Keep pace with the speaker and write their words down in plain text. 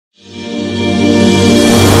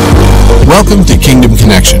Welcome to Kingdom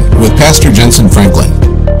Connection with Pastor Jentezen Franklin.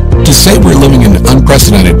 To say we're living in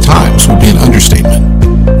unprecedented times would be an understatement.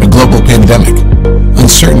 A global pandemic,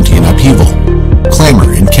 uncertainty and upheaval,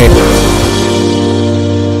 clamor and chaos.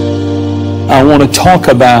 I want to talk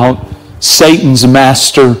about Satan's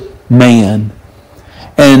master man.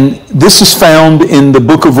 And this is found in the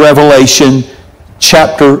book of Revelation,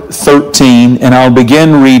 chapter 13, and I'll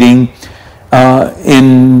begin reading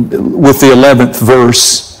with the 11th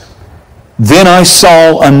verse. Then I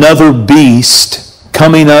saw another beast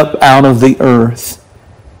coming up out of the earth.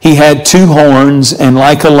 He had 2 horns, and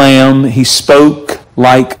like a lamb, he spoke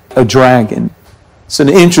like a dragon. It's an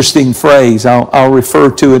interesting phrase. I'll refer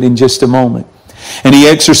to it in just a moment. And he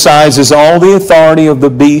exercises all the authority of the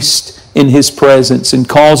beast in his presence, and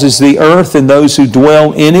causes the earth and those who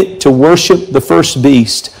dwell in it to worship the first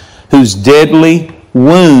beast, whose deadly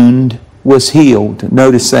wound was healed.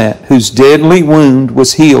 Notice that. Whose deadly wound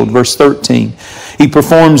was healed. Verse 13. He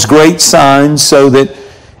performs great signs so that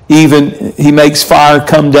even he makes fire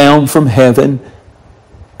come down from heaven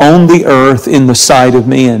on the earth in the sight of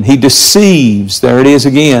men. He deceives, there it is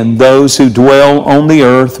again, those who dwell on the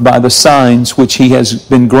earth by the signs which he has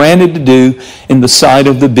been granted to do in the sight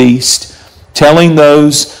of the beast, telling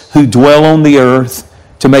those who dwell on the earth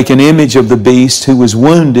to make an image of the beast who was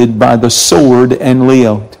wounded by the sword and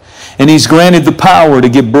lived. And he's granted the power to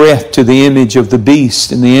give breath to the image of the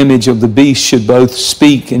beast, and the image of the beast should both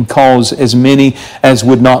speak and cause as many as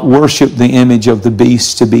would not worship the image of the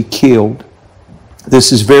beast to be killed.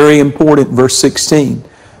 This is very important, verse 16.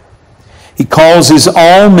 He causes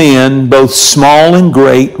all men, both small and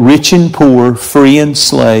great, rich and poor, free and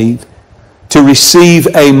slave, to receive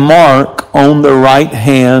a mark on their right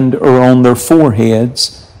hand or on their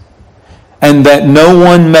foreheads, and that no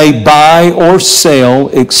one may buy or sell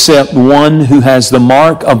except one who has the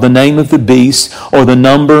mark of the name of the beast or the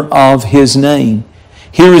number of his name.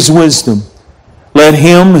 Here is wisdom. Let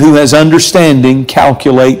him who has understanding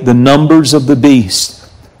calculate the numbers of the beast,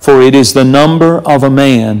 for it is the number of a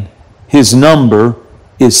man. His number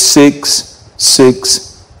is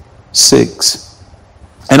 666.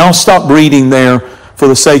 And I'll stop reading there for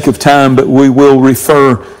the sake of time, but we will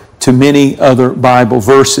refer to many other Bible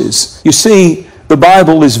verses. You see, the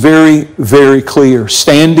Bible is very, very clear.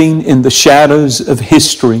 Standing in the shadows of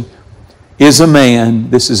history is a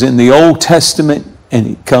man. This is in the Old Testament, and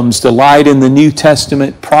it comes to light in the New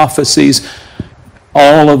Testament. Prophecies,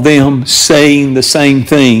 all of them saying the same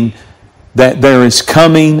thing, that there is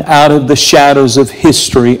coming out of the shadows of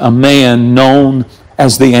history a man known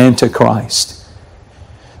as the Antichrist.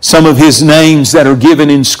 Some of his names that are given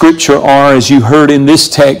in Scripture are, as you heard in this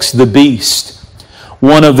text, the beast.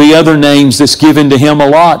 One of the other names that's given to him a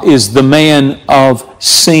lot is the man of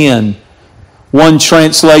sin. One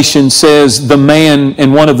translation says the man,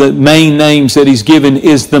 and one of the main names that he's given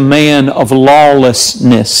is the man of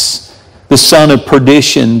lawlessness, the son of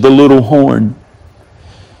perdition, the little horn.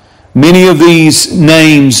 Many of these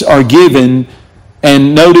names are given,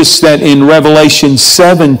 and notice that in Revelation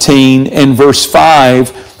 17 and verse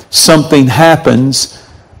 5, something happens.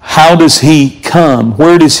 How does he come?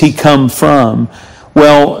 Where does he come from?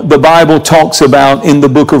 Well, the Bible talks about in the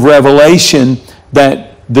book of Revelation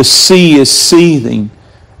that the sea is seething,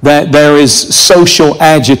 that there is social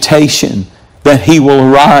agitation that he will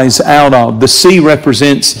arise out of. The sea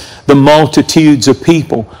represents the multitudes of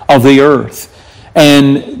people of the earth.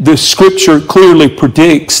 And the Scripture clearly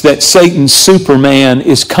predicts that Satan's Superman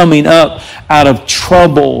is coming up out of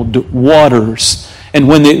troubled waters. And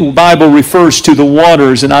when the Bible refers to the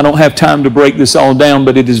waters, and I don't have time to break this all down,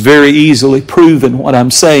 but it is very easily proven what I'm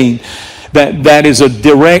saying, that is a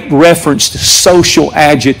direct reference to social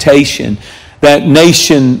agitation. That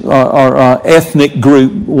nation or ethnic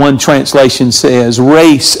group, one translation says,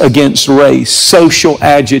 race against race, social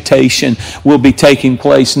agitation will be taking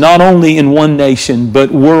place, not only in one nation,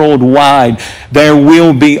 but worldwide. There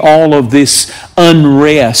will be all of this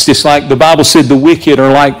unrest. It's like the Bible said, the wicked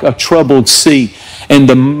are like a troubled sea, and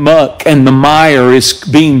the muck and the mire is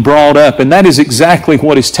being brought up. And that is exactly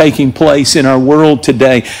what is taking place in our world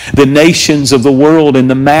today. The nations of the world and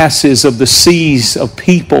the masses of the seas of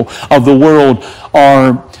people of the world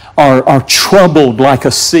are troubled like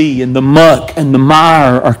a sea, and the muck and the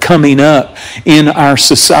mire are coming up in our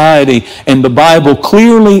society. And the Bible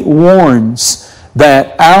clearly warns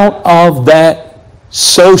that out of that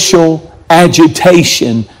social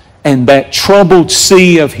agitation and that troubled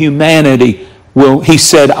sea of humanity, he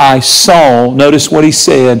said, I saw, notice what he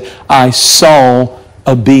said, I saw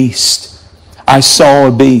a beast. I saw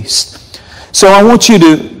a beast. So I want you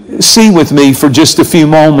to see with me for just a few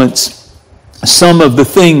moments some of the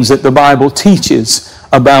things that the Bible teaches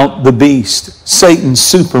about the beast, Satan's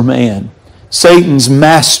Superman, Satan's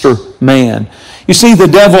master man. You see, the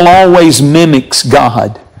devil always mimics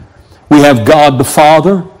God. We have God the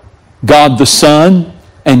Father, God the Son,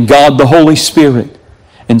 and God the Holy Spirit.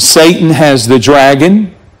 And Satan has the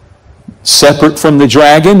dragon. Separate from the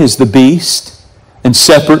dragon is the beast. And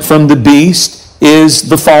separate from the beast is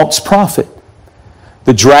the false prophet.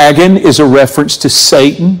 The dragon is a reference to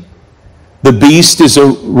Satan. The beast is a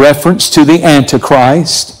reference to the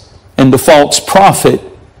Antichrist. And the false prophet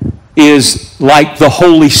is like the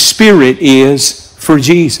Holy Spirit is for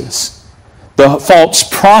Jesus. The false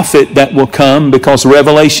prophet that will come, because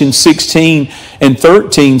Revelation 16 and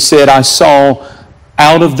 13 said, I saw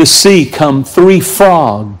out of the sea come 3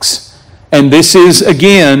 frogs. And this is,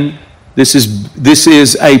 again, this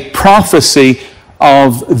is a prophecy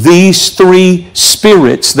of these 3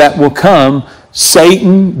 spirits that will come,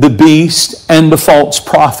 Satan, the beast, and the false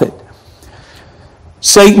prophet.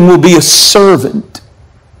 Satan will be a servant.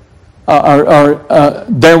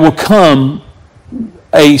 There will come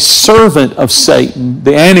a servant of Satan.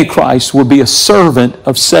 The Antichrist will be a servant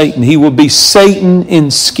of Satan. He will be Satan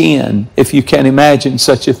in skin, if you can imagine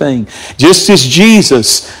such a thing. Just as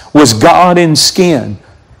Jesus was God in skin,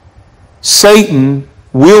 Satan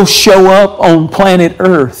will show up on planet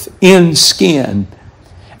Earth in skin.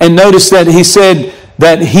 And notice that he said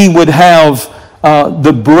that he would have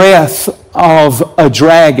the breath of a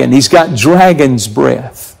dragon. He's got dragon's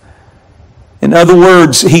breath. In other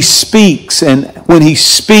words, he speaks, and when he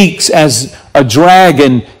speaks as a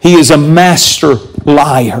dragon, he is a master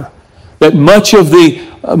liar. That much of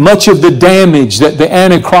the damage that the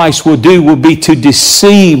Antichrist will do will be to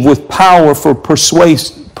deceive with powerful,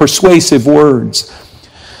 persuasive words.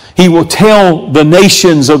 He will tell the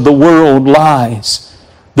nations of the world lies.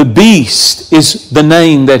 The beast is the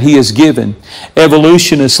name that he is given.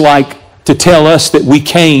 Evolutionists like to tell us that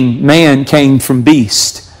man came from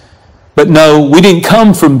beast. But no, we didn't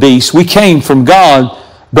come from beast. We came from God.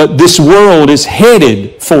 But this world is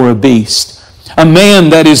headed for a beast. A man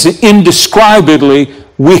that is indescribably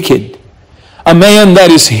wicked. A man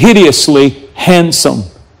that is hideously handsome.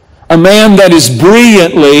 A man that is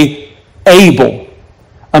brilliantly able.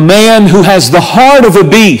 A man who has the heart of a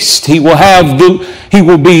beast. He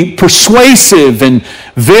will be persuasive and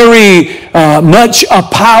very much a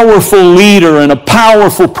powerful leader and a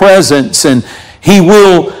powerful presence, and he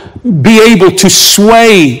will be able to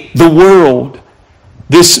sway the world.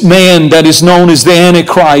 This man that is known as the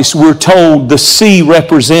Antichrist, we're told the sea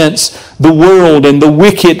represents the world and the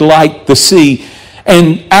wicked like the sea.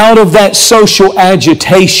 And out of that social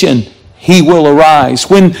agitation, he will arise.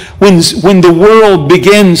 When the world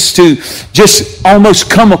begins to just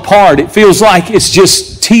almost come apart, it feels like it's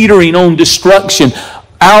just teetering on destruction.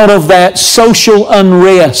 Out of that social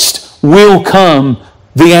unrest will come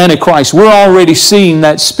the Antichrist. We're already seeing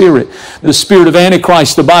that spirit. The spirit of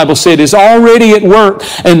Antichrist, the Bible said, is already at work,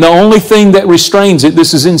 and the only thing that restrains it,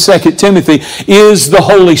 this is in 2 Timothy, is the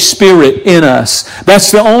Holy Spirit in us.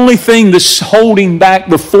 That's the only thing that's holding back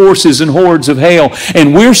the forces and hordes of hell.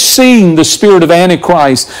 And we're seeing the spirit of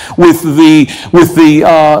Antichrist with the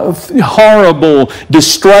horrible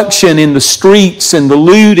destruction in the streets and the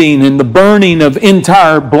looting and the burning of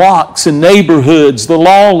entire blocks and neighborhoods, the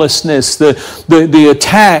lawlessness, the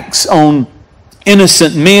attacks on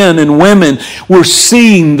innocent men and women. We're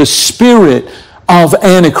seeing the spirit of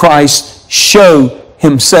Antichrist show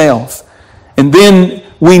himself. And then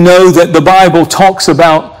we know that the Bible talks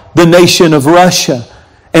about the nation of Russia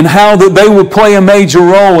and how that they will play a major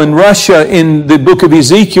role. And Russia in the book of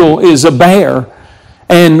Ezekiel is a bear.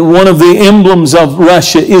 And one of the emblems of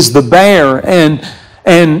Russia is the bear. And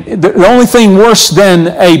the only thing worse than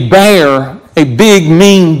a bear, a big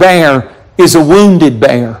mean bear, is a wounded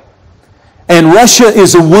bear. And Russia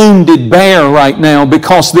is a wounded bear right now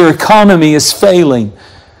because their economy is failing.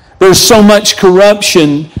 There's so much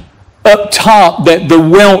corruption up top that the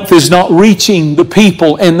wealth is not reaching the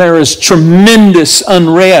people, and there is tremendous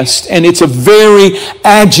unrest, and it's a very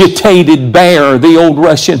agitated bear, the old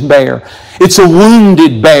Russian bear. It's a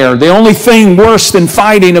wounded bear. The only thing worse than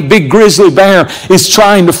fighting a big grizzly bear is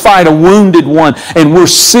trying to fight a wounded one, and we're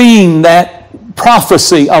seeing that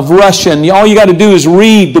prophecy of Russia. And all you got to do is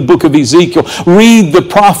read the book of Ezekiel. Read the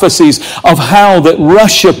prophecies of how that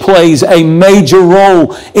Russia plays a major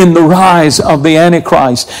role in the rise of the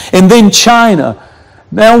Antichrist. And then China.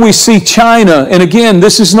 Now we see China, and again,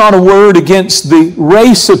 this is not a word against the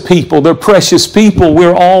race of people. They're precious people.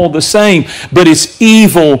 We're all the same. But it's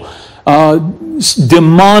evil,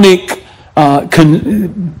 demonic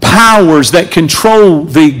powers that control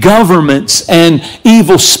the governments and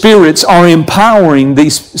evil spirits are empowering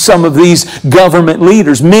some of these government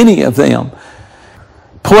leaders, many of them.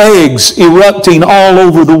 Plagues erupting all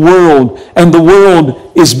over the world, and the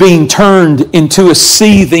world is being turned into a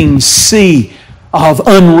seething sea of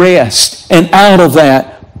unrest. And out of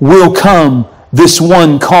that will come this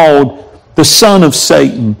one called the son of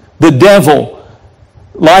Satan, the devil,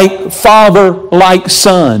 like father, like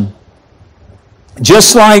son.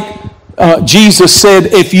 Just like Jesus said,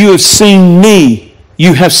 if you have seen me,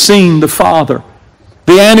 you have seen the Father.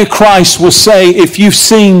 The Antichrist will say, if you've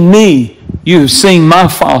seen me, you have seen my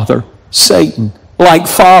father, Satan, like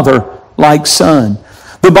father, like son.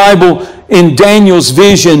 The Bible in Daniel's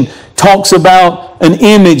vision talks about an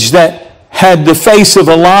image that had the face of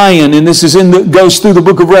a lion, and this is goes through the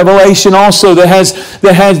book of Revelation also, that has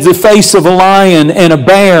the face of a lion and a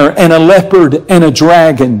bear and a leopard and a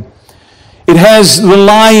dragon. It has the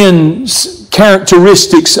lion's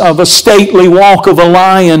characteristics of a stately walk of a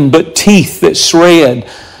lion, but teeth that shred.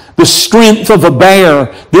 The strength of a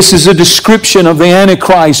bear. This is a description of the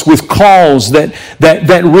Antichrist with claws that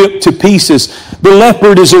rip to pieces. The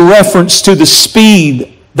leopard is a reference to the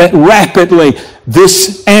speed that rapidly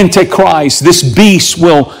this Antichrist, this beast,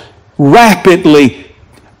 will rapidly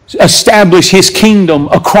establish his kingdom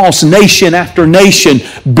across nation after nation.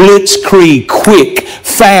 Blitzkrieg, quick,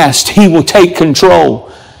 fast, he will take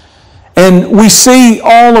control. And we see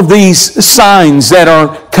all of these signs that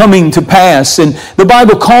are coming to pass. And the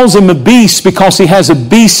Bible calls him a beast because he has a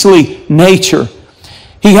beastly nature.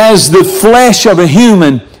 He has the flesh of a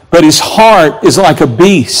human, but his heart is like a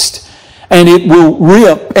beast. And it will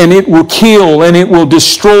rip, and it will kill, and it will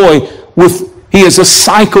destroy. He is a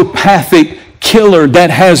psychopathic killer that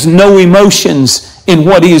has no emotions in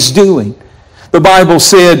what he is doing. The Bible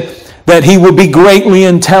said that he will be greatly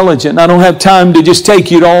intelligent. I don't have time to just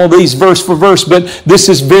take you to all these verse for verse, but this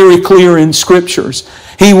is very clear in Scriptures.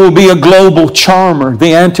 He will be a global charmer,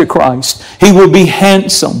 the Antichrist. He will be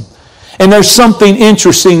handsome. And there's something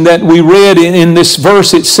interesting that we read in this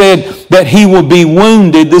verse. It said that he will be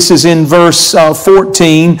wounded. This is in verse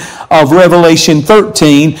 14 of Revelation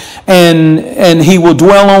 13. And he will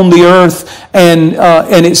dwell on the earth. And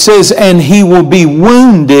it says, and he will be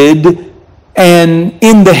wounded and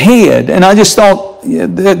in the head. And I just thought,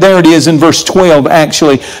 there it is in verse 12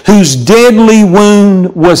 actually, whose deadly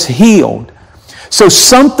wound was healed. So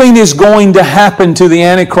something is going to happen to the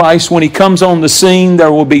Antichrist when he comes on the scene.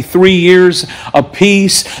 There will be 3 years of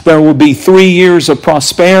peace. There will be 3 years of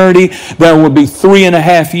prosperity. There will be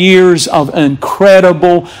 3.5 years of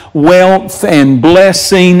incredible wealth and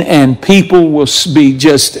blessing, and people will be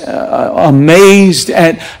just amazed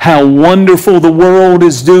at how wonderful the world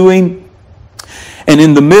is doing. And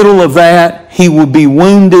in the middle of that, he will be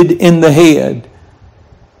wounded in the head.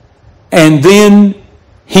 And then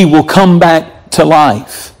he will come back to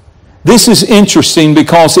life. This is interesting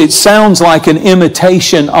because it sounds like an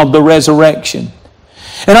imitation of the resurrection.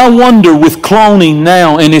 And I wonder with cloning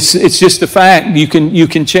now, and it's just a fact, you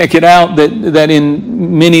can check it out, that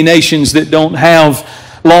in many nations that don't have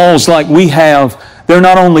laws like we have, they're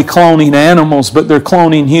not only cloning animals, but they're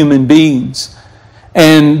cloning human beings.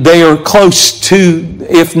 And they are close to,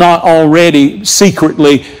 if not already,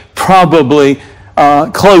 secretly, probably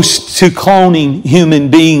close to cloning human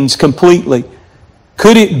beings completely.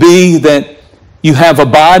 Could it be that you have a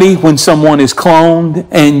body when someone is cloned,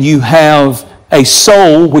 and you have a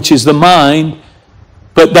soul, which is the mind,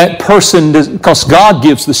 but that person, because God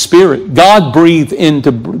gives the spirit. God breathed into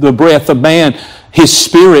the breath of man his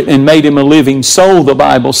spirit and made him a living soul, the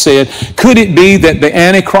Bible said. Could it be that the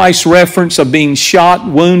Antichrist reference of being shot,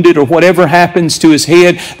 wounded, or whatever happens to his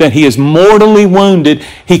head, that he is mortally wounded,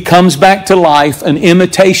 he comes back to life, an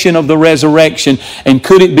imitation of the resurrection? And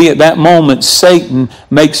could it be at that moment Satan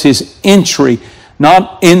makes his entry,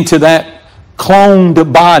 not into that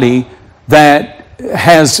cloned body that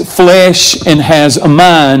has flesh and has a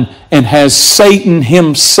mind and has Satan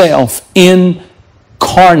himself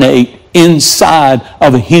incarnate inside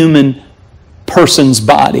of a human person's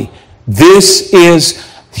body? This is,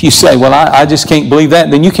 you say, well, I just can't believe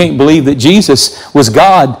that. Then you can't believe that Jesus was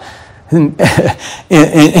God, and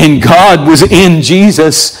God was in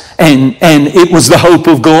Jesus, and it was the hope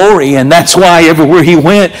of glory, and that's why everywhere he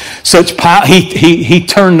went, such power, he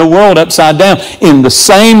turned the world upside down. In the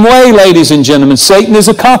same way, ladies and gentlemen, Satan is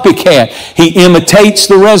a copycat. He imitates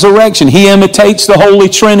the resurrection. He imitates the Holy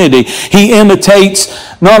Trinity. He imitates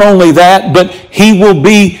not only that, but he will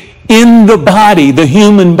be in the body, the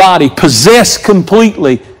human body, possess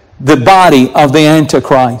completely the body of the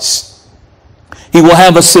Antichrist. He will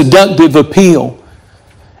have a seductive appeal.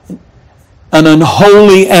 an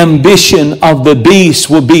unholy ambition of the beast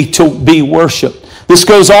will be to be worshiped. This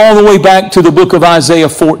goes all the way back to the book of Isaiah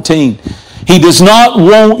 14. He does not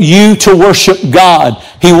want you to worship God.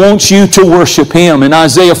 He wants you to worship Him. In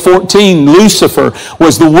Isaiah 14, Lucifer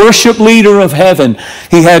was the worship leader of heaven.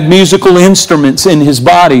 He had musical instruments in his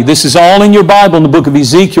body. This is all in your Bible in the book of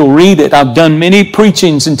Ezekiel. Read it. I've done many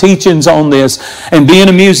preachings and teachings on this. And being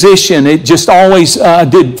a musician, it just always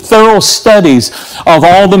did thorough studies of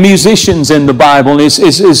all the musicians in the Bible. It's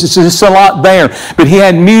just a lot there. But he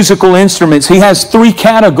had musical instruments. He has 3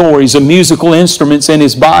 categories of musical instruments in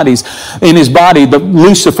his body, that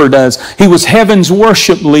Lucifer does. He was heaven's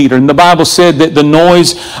worship leader, and the Bible said that the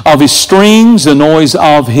noise of his strings, the noise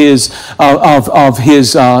of his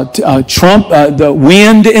the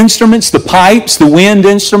wind instruments, the pipes, the wind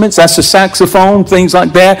instruments, that's the saxophone, things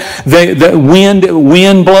like that. The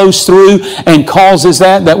wind blows through and causes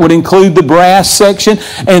that. That would include the brass section,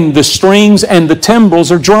 and the strings and the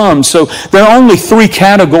timbrels are drums. So there are only 3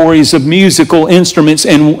 categories of musical instruments,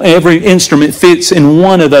 and every instrument fits in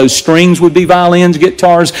one of those. Strings would be violins,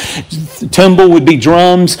 guitars, timbre would be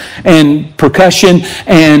drums and percussion,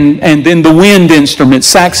 and then the wind instruments,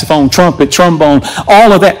 saxophone, trumpet, trombone,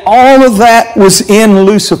 all of that was in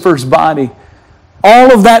Lucifer's body.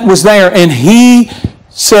 All of that was there, and he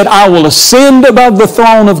said, I will ascend above the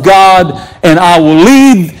throne of God, and I will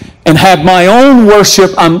lead and have my own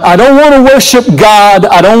worship. I don't want to worship God.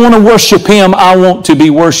 I don't want to worship Him. I want to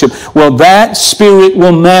be worshiped. Well, that spirit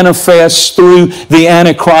will manifest through the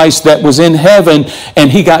Antichrist that was in heaven,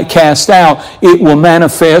 and he got cast out. It will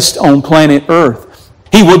manifest on planet Earth.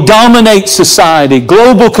 He will dominate society,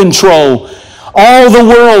 global control. All the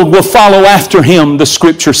world will follow after him, the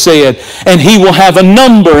Scripture said. And he will have a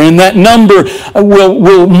number, and that number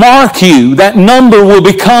will mark you. That number will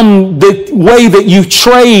become the way that you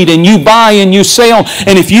trade and you buy and you sell.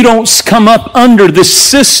 And if you don't come up under the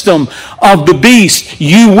system of the beast,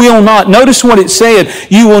 you will not. Notice what it said.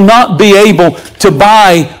 You will not be able to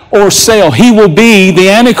buy or sell. He will be, the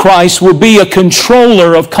Antichrist will be a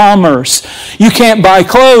controller of commerce. You can't buy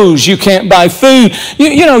clothes. You can't buy food.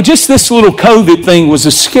 You know, just this little COVID thing was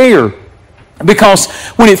a scare. Because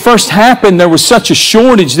when it first happened, there was such a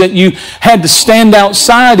shortage that you had to stand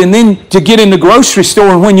outside and then to get in the grocery store.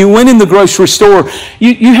 And when you went in the grocery store,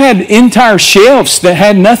 you had entire shelves that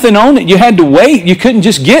had nothing on it. You had to wait. You couldn't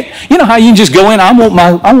just get, you know how you can just go in, I want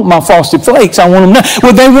my Frosted Flakes. I want them now.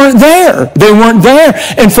 Well, they weren't there. They weren't there.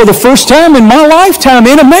 And for the first time in my lifetime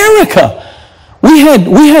in America, we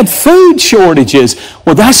had food shortages.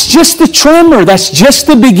 Well, that's just the tremor. That's just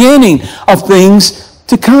the beginning of things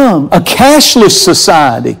to come. A cashless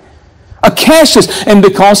society. A cashless. And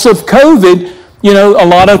because of COVID, you know, a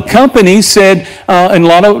lot of companies said, and a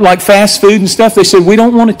lot of like fast food and stuff, they said, we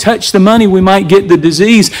don't want to touch the money. We might get the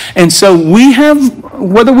disease. And so we have,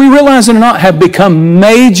 whether we realize it or not, have become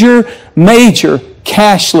major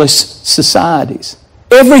cashless societies.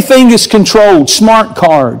 Everything is controlled. Smart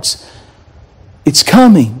cards. It's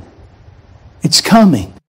coming. It's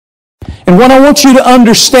coming. And what I want you to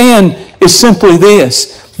understand is simply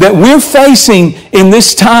this, that we're facing in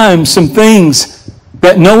this time some things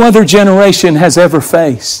that no other generation has ever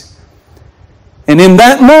faced. And in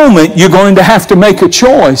that moment, you're going to have to make a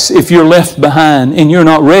choice if you're left behind and you're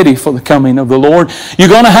not ready for the coming of the Lord. You're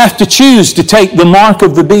going to have to choose to take the mark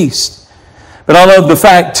of the beast. But I love the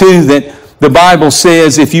fact, too, that the Bible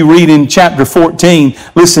says, if you read in chapter 14,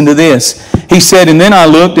 listen to this. He said, and then I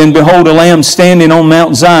looked, and behold, a Lamb standing on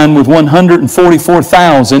Mount Zion with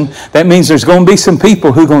 144,000. That means there's going to be some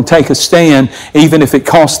people who are going to take a stand, even if it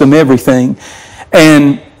costs them everything.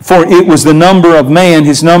 And for it was the number of man.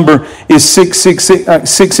 His number is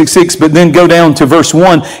 666. But then go down to verse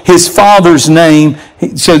 1. His Father's name.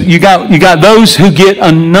 So you got those who get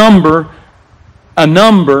a number,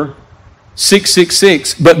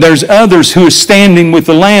 666, but there's others who are standing with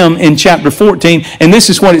the Lamb in chapter 14, and this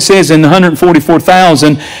is what it says in the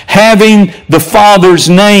 144,000, having the Father's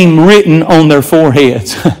name written on their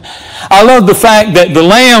foreheads. I love the fact that the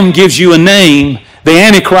Lamb gives you a name, the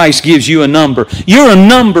Antichrist gives you a number. You're a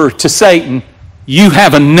number to Satan. You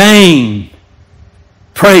have a name.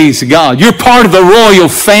 Praise God. You're part of the royal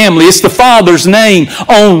family. It's the Father's name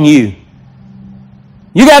on you.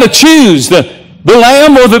 You got to choose the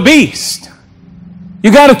lamb or the beast.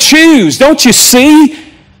 You got to choose. Don't you see?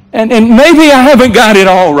 And maybe I haven't got it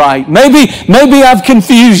all right. Maybe I've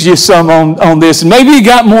confused you some on this. Maybe you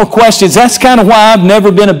got more questions. That's kind of why I've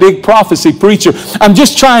never been a big prophecy preacher. I'm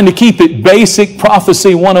just trying to keep it basic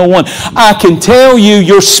prophecy 101. I can tell you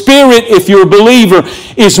your spirit, if you're a believer,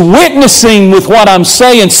 is witnessing with what I'm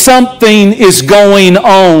saying. Something is going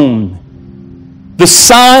on. The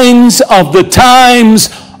signs of the times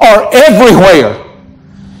are everywhere.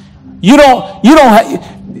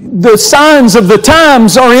 The signs of the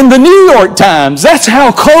times are in the New York Times. That's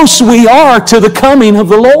how close we are to the coming of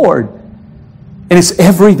the Lord. And it's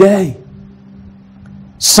every day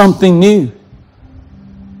something new.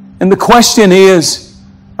 And the question is,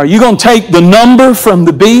 are you going to take the number from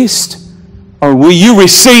the beast, or will you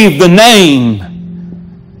receive the name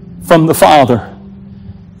from the Father?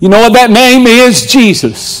 You know what that name is?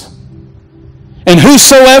 Jesus. And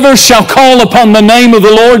whosoever shall call upon the name of the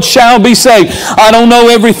Lord shall be saved. I don't know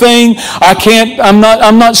everything. I'm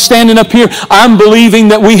not standing up here. I'm believing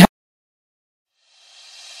that we have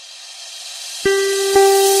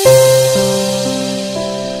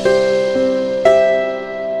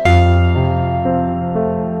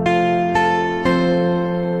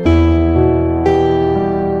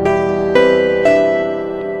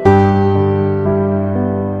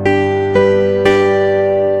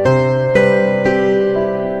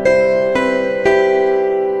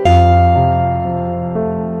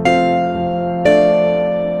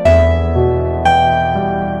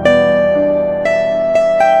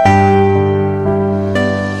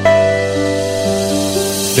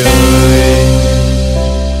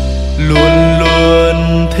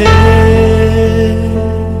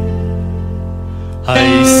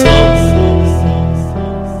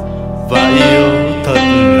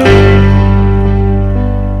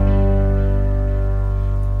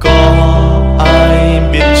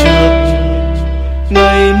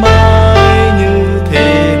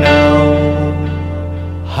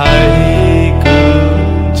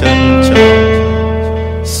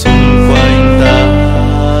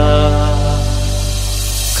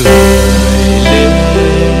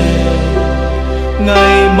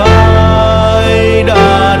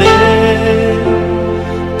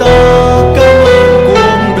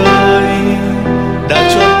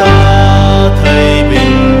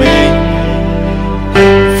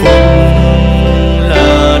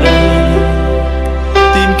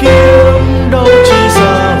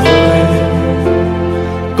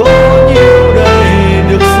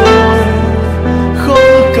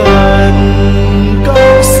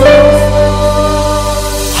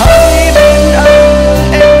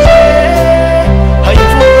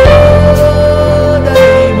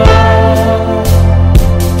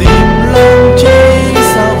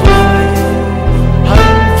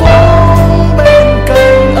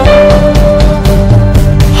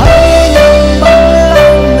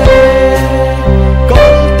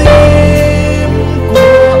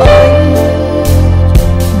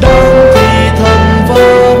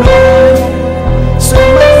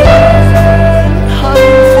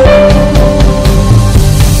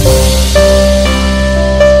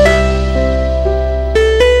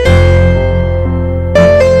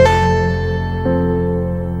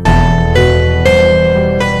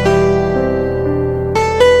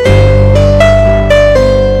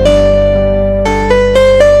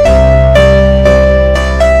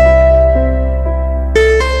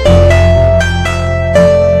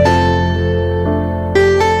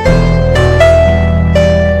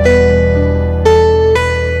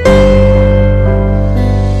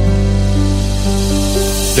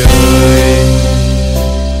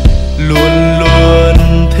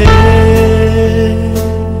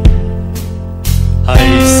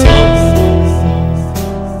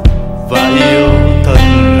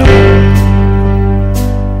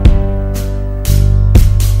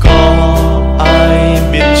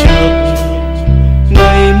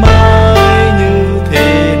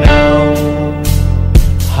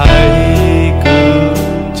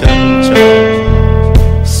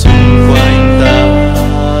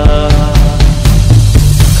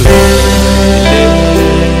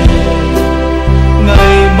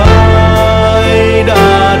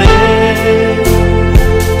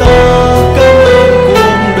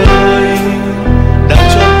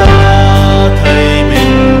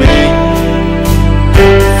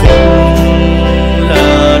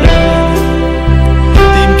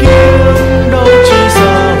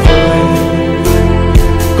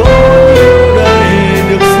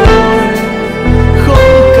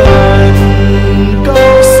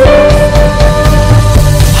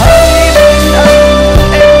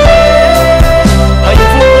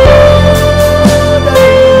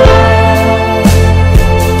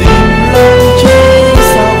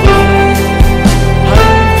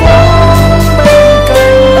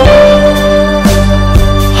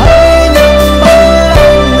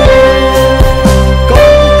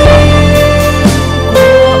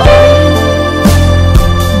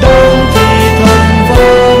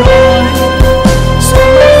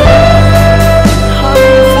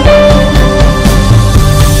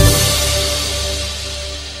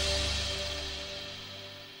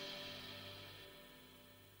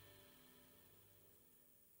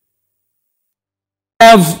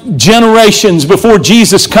have generations before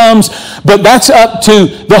Jesus comes, but that's up to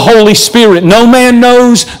the Holy Spirit. No man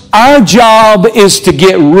knows. Our job is to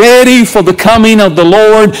get ready for the coming of the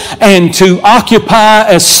Lord and to occupy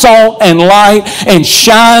as salt and light and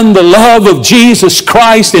shine the love of Jesus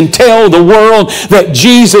Christ and tell the world that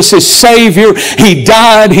Jesus is Savior. He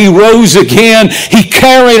died, He rose again, He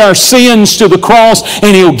carried our sins to the cross,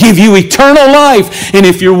 and He'll give you eternal life. And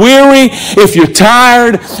if you're weary, if you're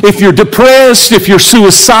tired, if you're depressed, if you're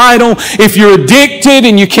suicidal, if you're addicted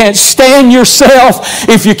and you can't stand yourself,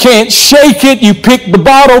 if you can't shake it, you pick the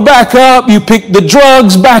bottle back up, you pick the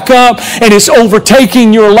drugs back up, and it's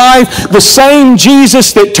overtaking your life. The same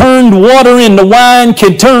Jesus that turned water into wine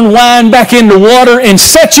can turn wine back into water and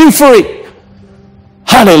set you free.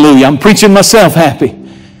 Hallelujah. I'm preaching myself happy.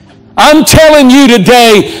 I'm telling you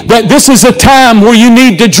today that this is a time where you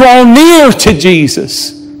need to draw near to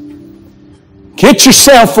Jesus. Get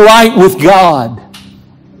yourself right with God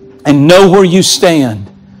and know where you stand,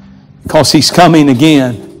 because He's coming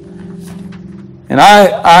again. And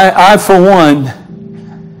I for one,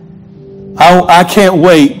 I can't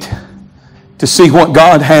wait to see what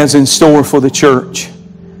God has in store for the church,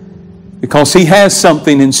 because He has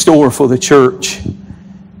something in store for the church.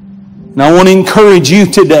 And I want to encourage you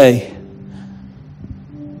today.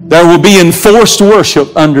 There will be enforced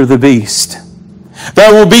worship under the beast.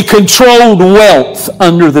 There will be controlled wealth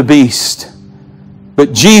under the beast.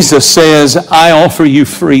 But Jesus says, I offer you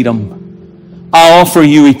freedom. I offer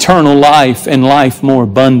you eternal life and life more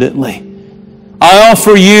abundantly. I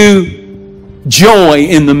offer you joy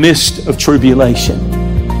in the midst of tribulation.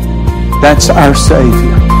 That's our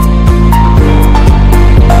Savior.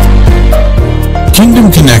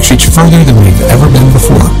 Kingdom Connects reach further than we've ever been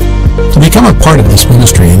before. To become a part of this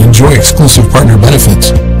ministry and enjoy exclusive partner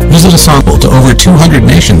benefits, visit us on to over 200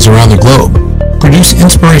 nations around the globe, produce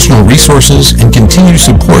inspirational resources, and continue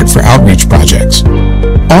support for outreach projects.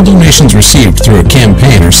 All donations received through a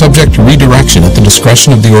campaign are subject to redirection at the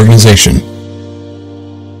discretion of the organization.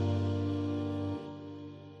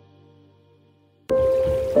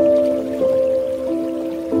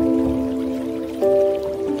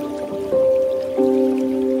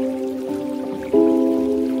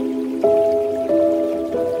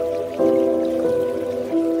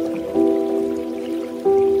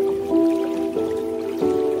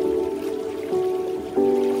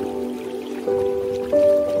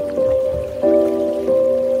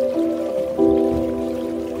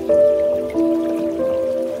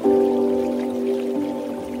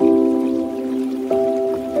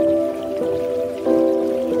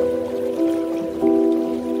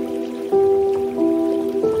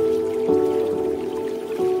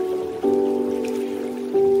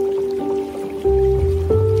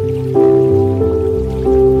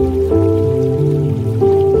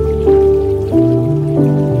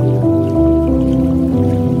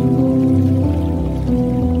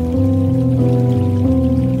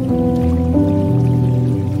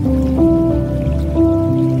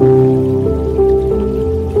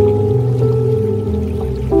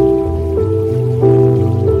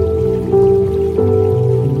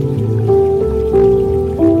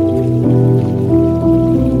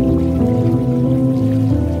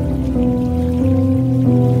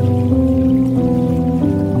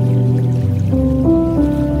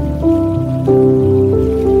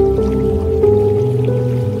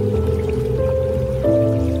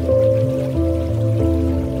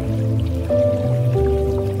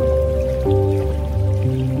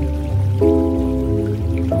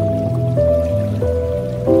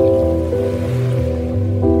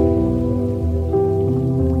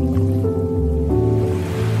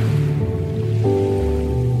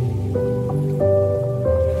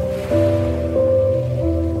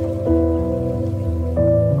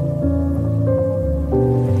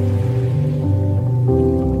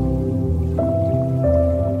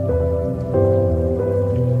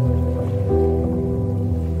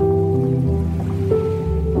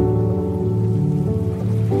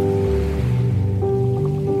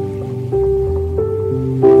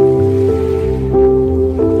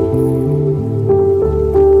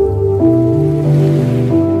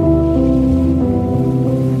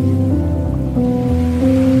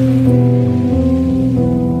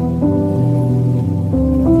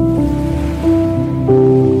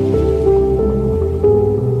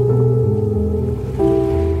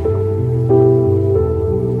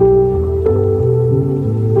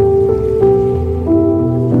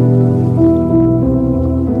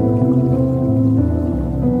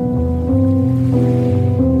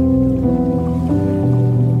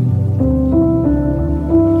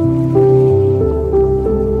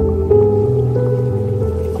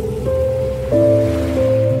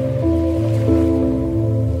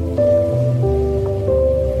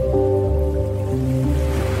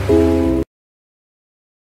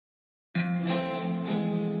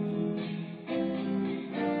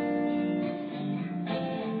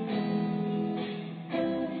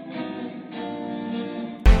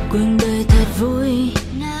 cuộc đời thật vui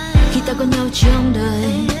khi ta có nhau trong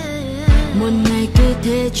đời. Một ngày cứ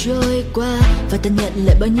thế trôi qua và ta nhận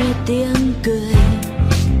lại bao nhiêu tiếng cười.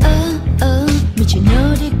 Mình chở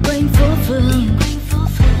nhau đi quanh phố phường.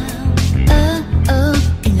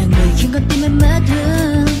 Anh là người khiến con tim em mất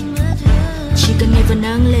thương. Chỉ cần ngày và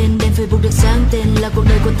nắng lên, đèn Facebook được sáng tên là cuộc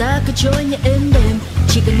đời của ta cứ trôi như êm đềm.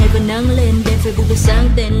 Chỉ cần ngày và nắng lên, đèn Facebook được sáng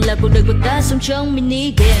tên là cuộc đời của ta sống trong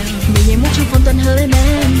mini game. Mình nhảy múa trong phòng toàn hơi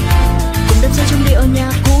men, cùng đắm say trong điệu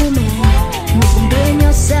nhạc của mình. Mình cùng đưa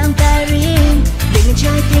nhau sang Paris để ngân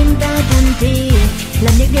trái tim ta thân thì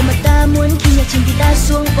làm những điều mà ta muốn khi nhạc trình thì ta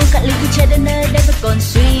xuống uống cạn ly khi trái đến nơi đây vẫn còn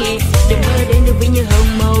suy. Đừng mơ đến được với như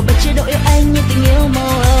hồng màu bất chế độ yêu anh như tình yêu màu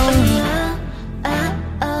hồng.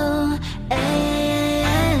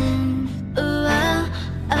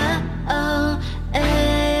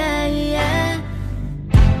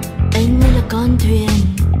 Anh như là con thuyền,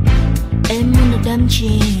 em như là đắm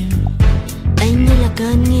chìm. Anh như là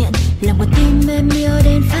cơn nghiện, làm con tim em yêu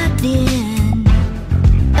đến phát điên.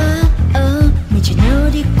 Mình chở nhau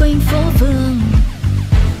đi quanh phố phường.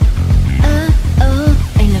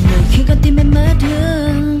 Anh là người khiến con tim em mất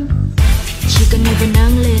thương. Chỉ cần ngày và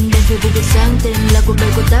nắng lên, đèn Facebook được sáng tên là cuộc đời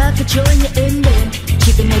của ta cứ trôi như êm đềm.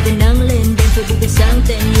 Chỉ cần ngày và nắng lên, đèn Facebook được sáng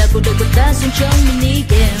tên là cuộc đời của ta sống trong mini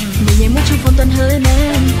game. Mình nhảy múa trong phòng toàn hơi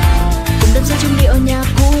men, cùng đắm say trong điệu nhạc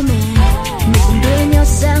của mình. Mình cùng đưa nhau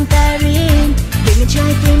sang Paris để ngân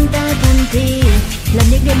trái tim ta thân thì làm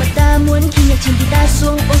những điều mà ta muốn khi nhạc trình thì ta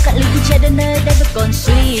xuống uống cạn ly khi trái đến nơi đây vẫn còn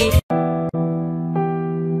suy.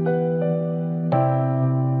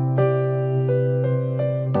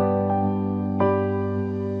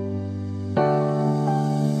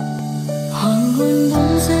 Hoàng hôn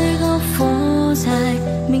bóng rơi góc phố dài,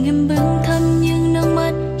 mình em bâng thầm những nước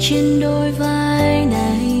mắt trên đôi vai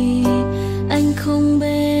này. Anh không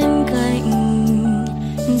bên cạnh,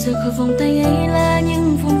 giờ khỏi vòng tay ấy là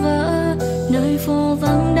những vụn vỡ. Nơi phố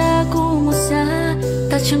vắng đã cũ một xa,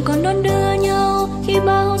 ta chẳng còn đón đưa nhau khi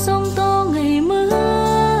bao giông tố ngày mưa.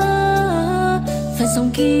 Và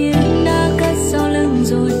dòng ký ức đã cất sau lưng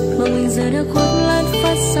rồi, mà mình giờ đã khuất lát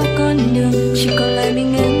phát sau con đường. Chỉ còn lại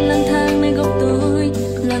mình em lang thang nơi góc tối,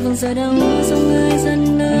 là vầng giờ đang mưa dòng người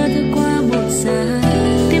dần lưa theo qua một giờ.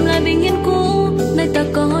 Tìm lại bình yên cũ, nơi ta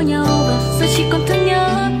có nhau và giờ chỉ còn thương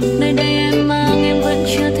nhớ. Nơi đây em mang em vẫn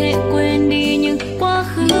chưa thể quên đi những quá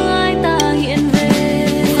khứ ai ta hiện về.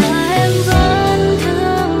 Và em vẫn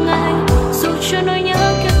thương anh, dù cho nỗi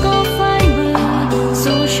nhớ kia có phai mờ,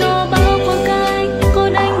 dù cho bao khoảng cách có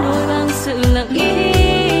đánh đổi bằng sự lặng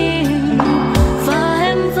im. Và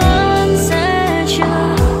em vẫn sẽ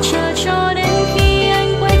chờ cho đến khi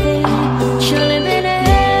anh quay về, trở lại bên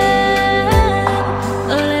em,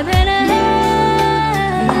 ở lại bên em.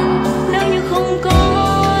 Nếu như không có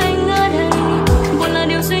anh ở đây, buồn là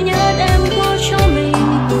điều duy nhất em có cho mình.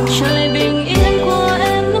 Trở lại bình yên của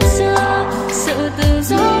em lúc xưa, sự tự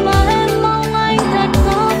do mà em mong anh thật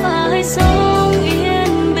có phải sống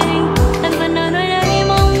yên bình. Em vẫn ở nơi đây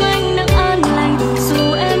mong anh được an lành,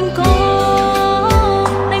 dù em có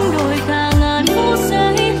đánh đổi cả ngàn phút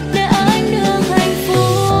giây để anh được hạnh phúc.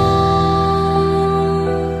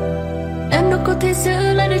 Em đâu có thể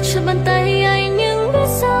giữ lại được trong bàn tay anh, nhưng biết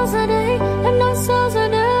sao giờ đây, em nói sao giờ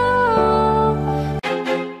đây.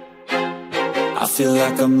 I feel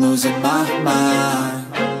like I'm losing my mind.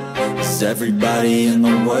 Is everybody in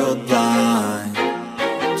the world blind?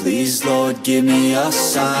 Please, Lord, give me a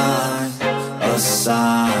sign, a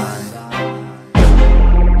sign.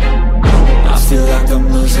 I feel like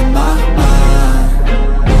I'm losing my mind.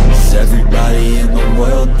 Is everybody in the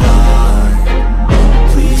world blind?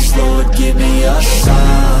 Please, Lord, give me a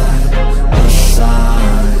sign, a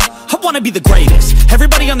sign. I wanna be the greatest.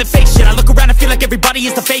 Everybody on the fake shit. I look around and feel like everybody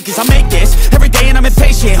is the fakest. I make this every day and I'm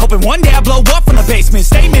impatient, hoping one day I blow up from the basement.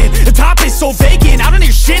 Statement, the top is so vacant. I don't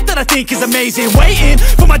hear shit that I think is amazing. Waiting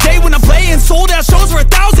for my day when I'm playing sold out shows for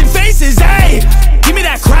 1,000 faces. Hey, give me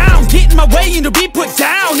that crown, get in my way and to be put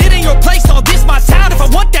down. It ain't your place, all this my town. If I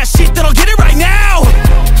want that shit, then I'll get it right now.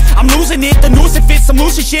 I'm losing it, the noose it fits. I'm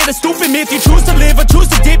losing shit, a stupid myth. You choose to live or choose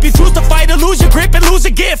to dip. You choose to fight or lose your grip and lose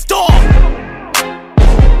a gift.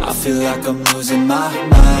 I feel like I'm losing my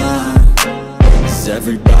mind. Is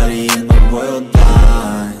everybody in the world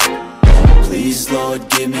blind? Please, Lord,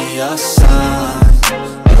 give me a sign,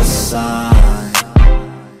 a sign.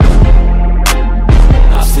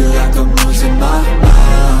 I feel like I'm losing my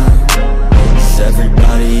mind. Is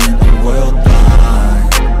everybody in the world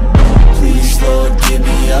blind? Please, Lord, give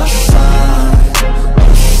me a sign,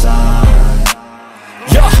 a sign.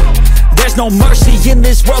 Yeah, there's no mercy in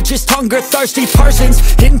this world, just hunger-thirsty persons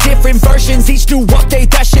in different versions. Each new update,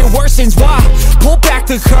 that shit worsens. Why? Pull back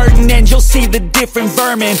the curtain and you'll see the different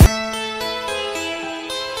vermin.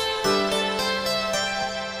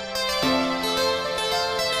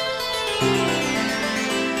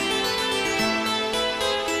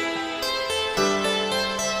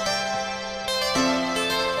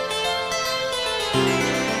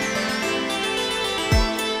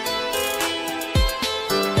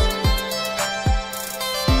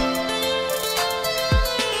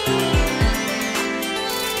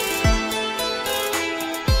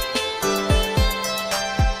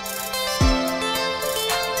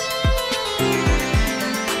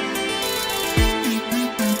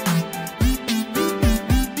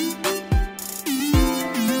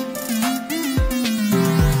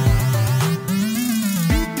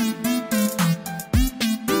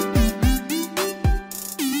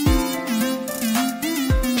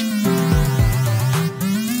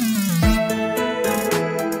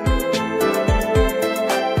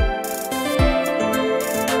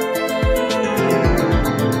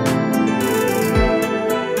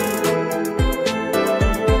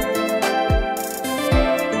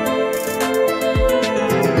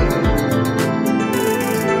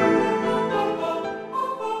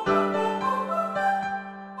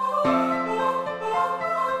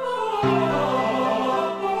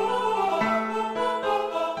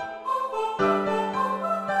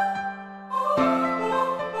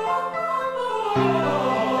 Oh,